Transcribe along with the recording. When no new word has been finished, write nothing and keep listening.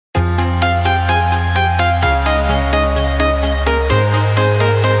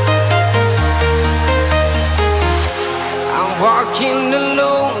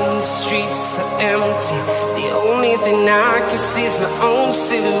so empty. The only thing I can see is my own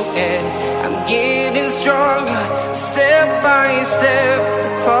silhouette. I'm getting stronger, step by step.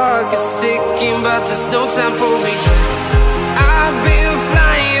 The clock is ticking, but there's no time for regrets. I've been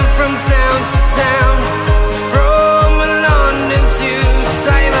flying from town to town, from London to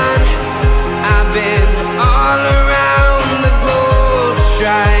Taiwan. I've been all around the globe,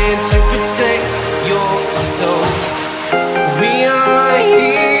 trying to protect your soul. We are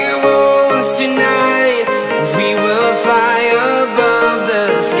heroes tonight. We will fly above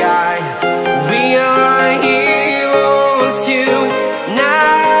the sky. We are heroes tonight.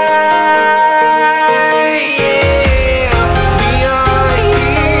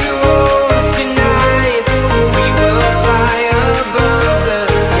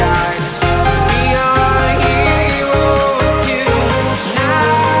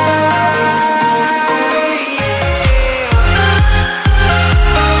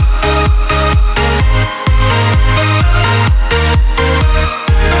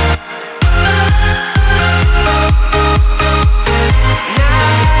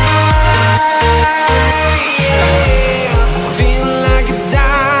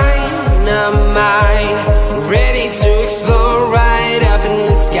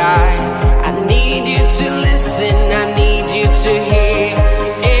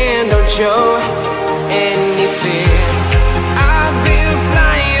 Show any fear. I've been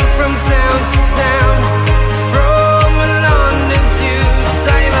flying from town to town, from London to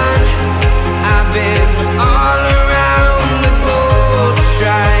Taiwan. I've been all around the globe,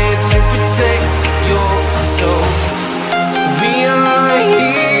 trying to protect your soul. We are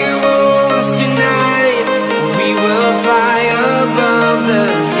heroes tonight. We will fly above the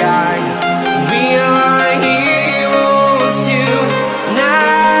sky. We are heroes tonight.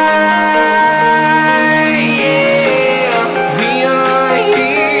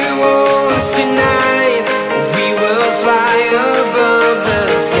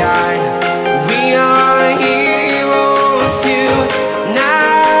 Sky. We are heroes tonight.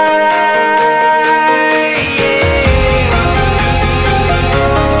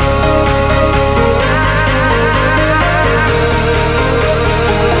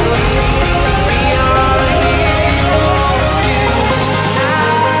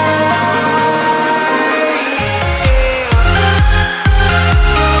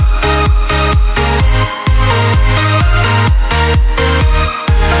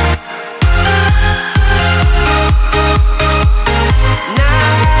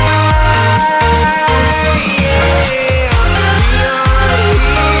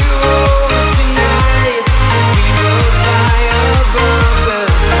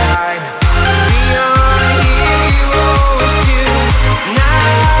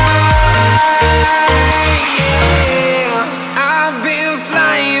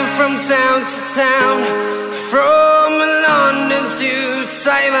 From town to town, from London to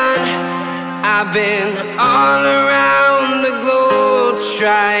Taiwan. I've been all around the globe,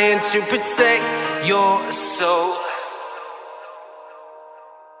 trying to protect your soul.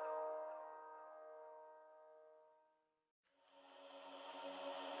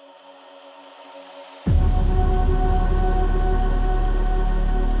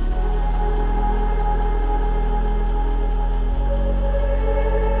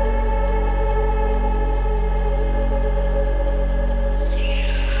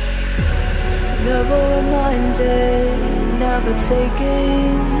 Never reminded, never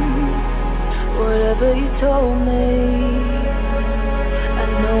taking whatever you told me. I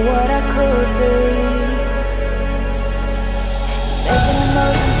know what I could be, making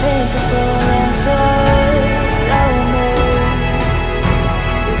emotion painful answers. Tell me,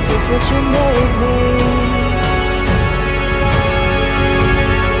 is this what you made me?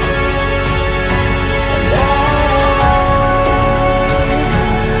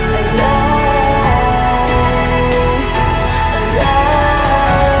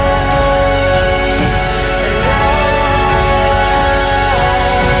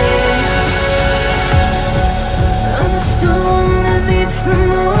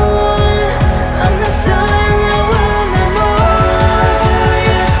 I'm the sun that will never do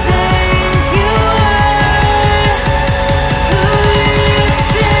you think you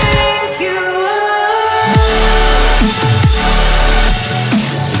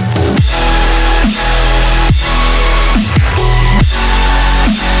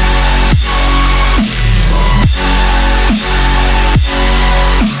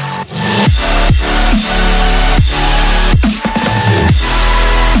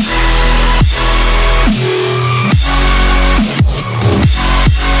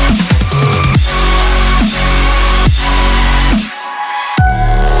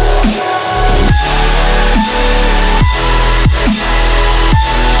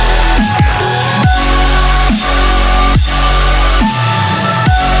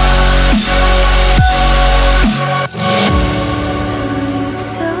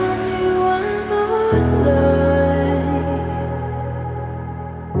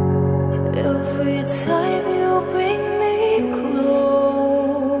Every time you bring me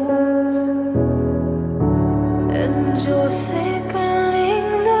close, and you're thickening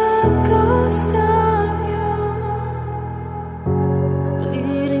the ghost of you,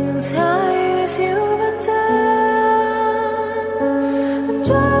 bleeding tires you've undone.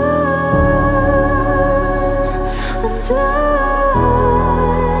 I'm done.